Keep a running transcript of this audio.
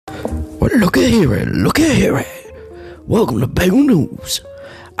Look at here. Welcome to Bagel News.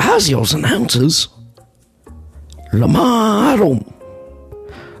 As your announcers, Lamar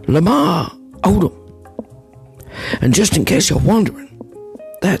Odom. And just in case you're wondering,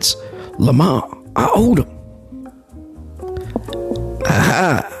 that's Lamar Odom.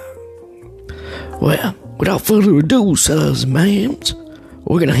 Aha. Well, without further ado, sirs and ma'ams,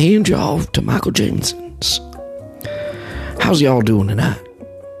 we're going to hand you off to Michael Jameson's. How's y'all doing tonight?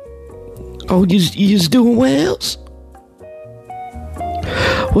 Oh, you's doing well?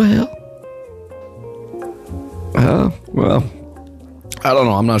 Well, I don't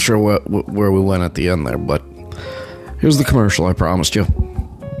know. I'm not sure where we went at the end there, but here's the commercial I promised you.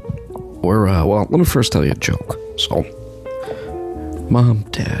 Let me first tell you a joke. So, Mom,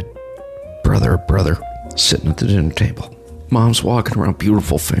 Dad, brother, sitting at the dinner table. Mom's walking around,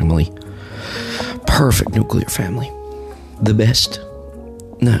 beautiful family. Perfect nuclear family. The best.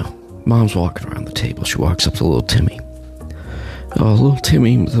 Now, Mom's walking around the table. She walks up to little Timmy. Oh, little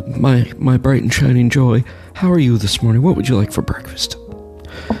Timmy, my bright and shining joy. How are you this morning? What would you like for breakfast?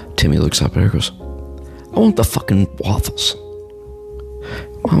 Timmy looks up at her and goes, I want the fucking waffles.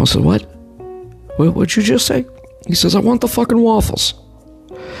 Mama said, what? What'd you just say? He says, I want the fucking waffles.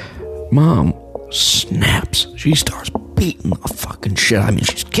 Mom snaps. She starts beating the fucking shit. I mean,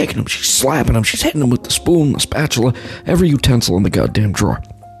 she's kicking him, she's slapping him, she's hitting him with the spoon, the spatula, every utensil in the goddamn drawer.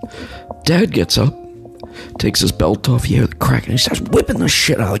 Dad gets up, takes his belt off, you hear the crack, and he starts whipping the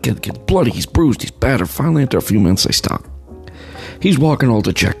shit out. Like, it gets bloody, he's bruised, he's battered. Finally, after a few minutes, they stop. He's walking all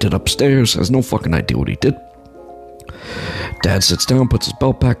dejected upstairs, has no fucking idea what he did. Dad sits down, puts his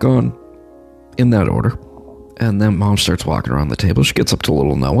belt back on, in that order, and then Mom starts walking around the table. She gets up to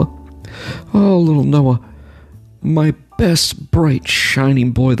little Noah. Oh, little Noah, my best, bright,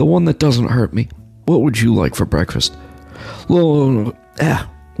 shining boy, the one that doesn't hurt me. What would you like for breakfast? Little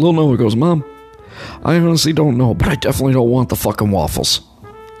Noah goes, Mom, I honestly don't know, but I definitely don't want the fucking waffles.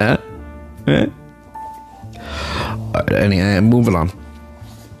 Anyway, moving on.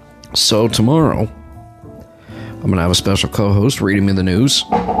 So tomorrow, I'm going to have a special co-host reading me the news.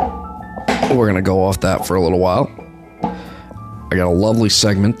 We're going to go off that for a little while. I got a lovely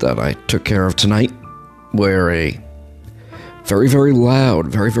segment that I took care of tonight, where a very, very loud,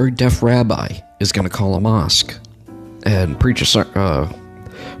 very, very deaf rabbi is going to call a mosque and preach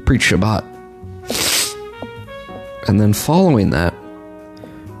Shabbat. And then following that,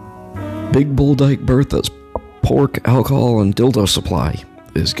 Big Bull Dyke Bertha's pork, alcohol, and dildo supply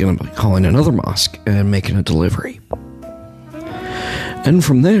is going to be calling another mosque and making a delivery. And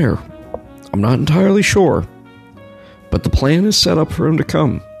from there, I'm not entirely sure, but the plan is set up for him to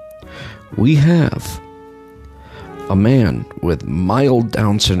come. We have a man with mild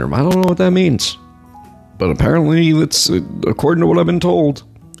Down syndrome. I don't know what that means, but apparently it's, according to what I've been told,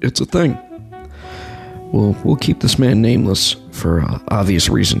 it's a thing. We'll keep this man nameless for obvious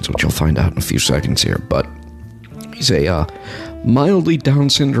reasons, which you'll find out in a few seconds here, but he's a mildly Down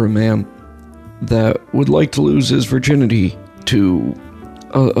syndrome man that would like to lose his virginity to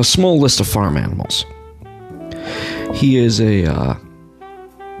a small list of farm animals. He is a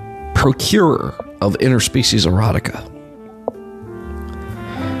procurer of interspecies erotica.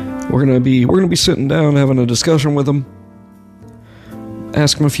 We're gonna be sitting down having a discussion with him,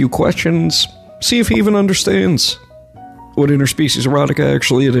 ask him a few questions, see if he even understands what interspecies erotica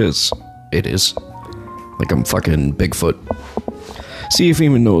actually it is. It is. Like I'm fucking Bigfoot. See if he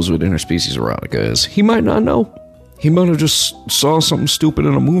even knows what interspecies erotica is. He might not know. He might have just saw something stupid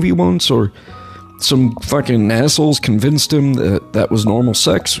in a movie once, or some fucking assholes convinced him that was normal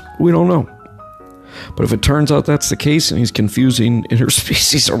sex. We don't know. But if it turns out that's the case and he's confusing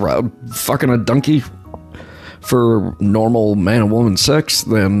interspecies around fucking a donkey for normal man and woman sex,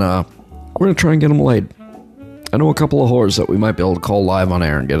 then we're going to try and get him laid. I know a couple of whores that we might be able to call live on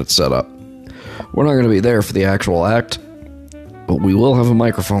air and get it set up. We're not going to be there for the actual act, but we will have a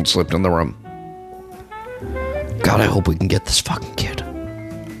microphone slipped in the room. God, I hope we can get this fucking kid.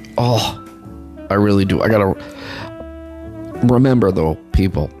 Oh, I really do. I gotta remember, though,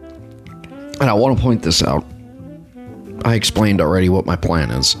 people, and I want to point this out. I explained already what my plan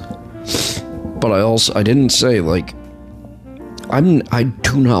is, but I didn't say, like, I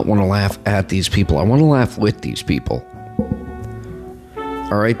do not want to laugh at these people. I want to laugh with these people.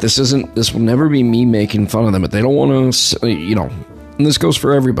 Alright, this will never be me making fun of them, but they don't want to, and this goes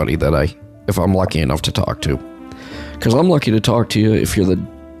for everybody if I'm lucky enough to talk to. Because I'm lucky to talk to you if you're the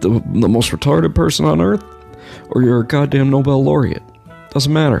most retarded person on earth, or you're a goddamn Nobel laureate.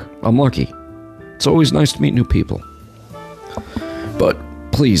 Doesn't matter. I'm lucky. It's always nice to meet new people. But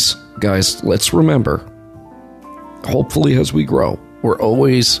please, guys, let's remember, hopefully as we grow, we're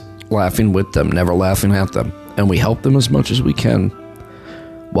always laughing with them, never laughing at them. And we help them as much as we can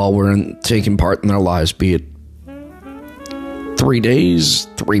while we're taking part in their lives, be it 3 days,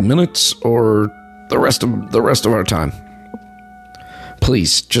 3 minutes, or the rest of our time.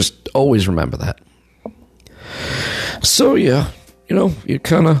 Please, just always remember that. So yeah, you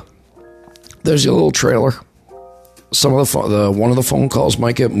kind of, there's your little trailer. Some of one of the phone calls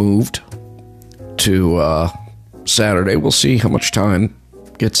might get moved to Saturday. We'll see how much time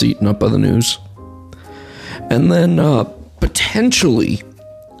gets eaten up by the news. And then potentially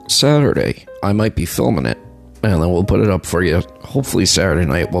Saturday, I might be filming it, and then we'll put it up for you. Hopefully Saturday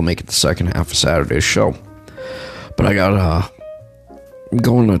night, we'll make it the second half of Saturday's show. But I got I'm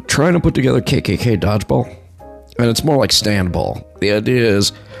going to trying to put together KKK dodgeball, and it's more like stand ball. The idea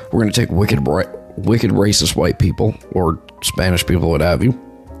is we're going to take wicked racist white people, or Spanish people, what have you,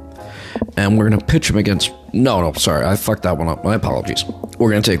 and we're going to pitch them against... No, sorry, I fucked that one up. My apologies.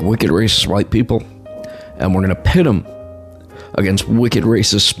 We're going to take wicked racist white people, and we're going to pit them against wicked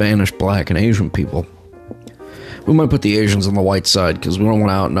racist Spanish, black, and Asian people. We might put the Asians on the white side, because we don't want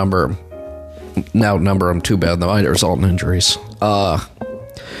to outnumber them too bad. That might result in injuries.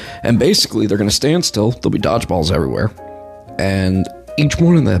 And basically, they're going to stand still. There'll be dodgeballs everywhere. And each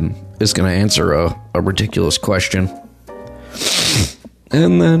one of them is going to answer a ridiculous question.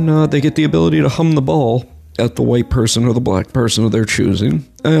 And then they get the ability to hum the ball at the white person or the black person of their choosing.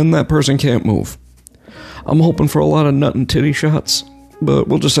 And that person can't move. I'm hoping for a lot of nut and titty shots, but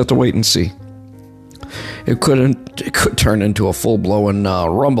we'll just have to wait and see. It could turn into a full-blown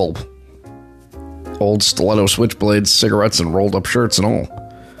rumble. Old stiletto switchblades, cigarettes, and rolled-up shirts and all.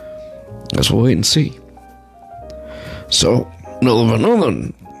 Guess we'll wait and see. So,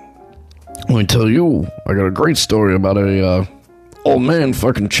 nothing. Let me tell you, I got a great story about a old man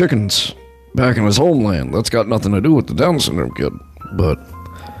fucking chickens back in his homeland. That's got nothing to do with the Down syndrome kid, but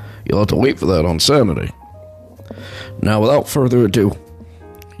you'll have to wait for that on Saturday. Now, without further ado,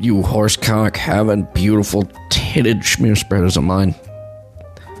 you horsecock having beautiful titted schmear spreaders of mine.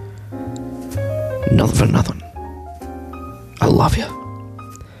 Nothing for nothing. I love you.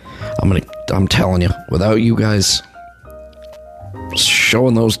 I'm telling you, without you guys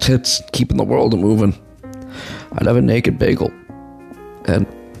showing those tits, keeping the world moving, I'd have a naked bagel. And,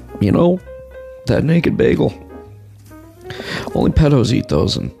 that naked bagel, only pedos eat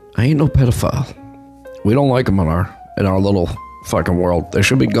those, and I ain't no pedophile. We don't like them in our little fucking world. They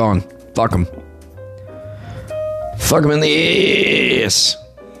should be gone. Fuck them. Fuck them in the ass.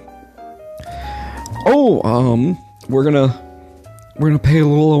 Oh, we're gonna pay a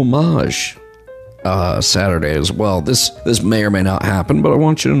little homage Saturday as well. This may or may not happen, but I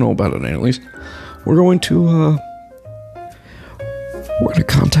want you to know about it at least. We're going to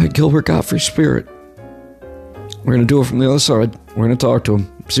contact Gilbert Gottfried's spirit. We're gonna do it from the other side. We're gonna talk to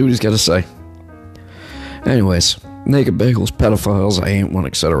him, see what he's got to say. Anyways, naked bagels, pedophiles, I ain't one,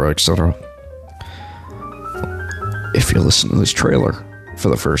 etc., etc. If you're listening to this trailer for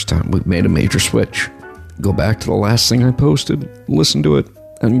the first time, we've made a major switch. Go back to the last thing I posted, listen to it,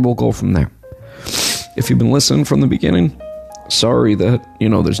 and we'll go from there. If you've been listening from the beginning, sorry that,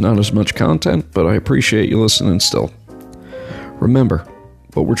 there's not as much content, but I appreciate you listening still. Remember,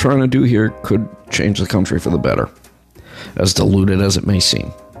 what we're trying to do here could change the country for the better, as diluted as it may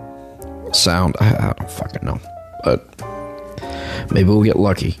seem. Sound, I don't fucking know, but maybe we'll get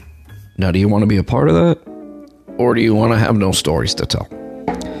lucky. Now, do you want to be a part of that? Or do you want to have no stories to tell?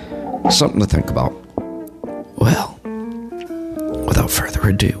 Something to think about. Well, without further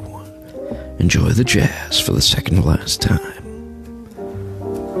ado, enjoy the jazz for the second to last time.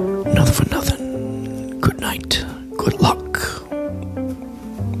 Nothing for nothing.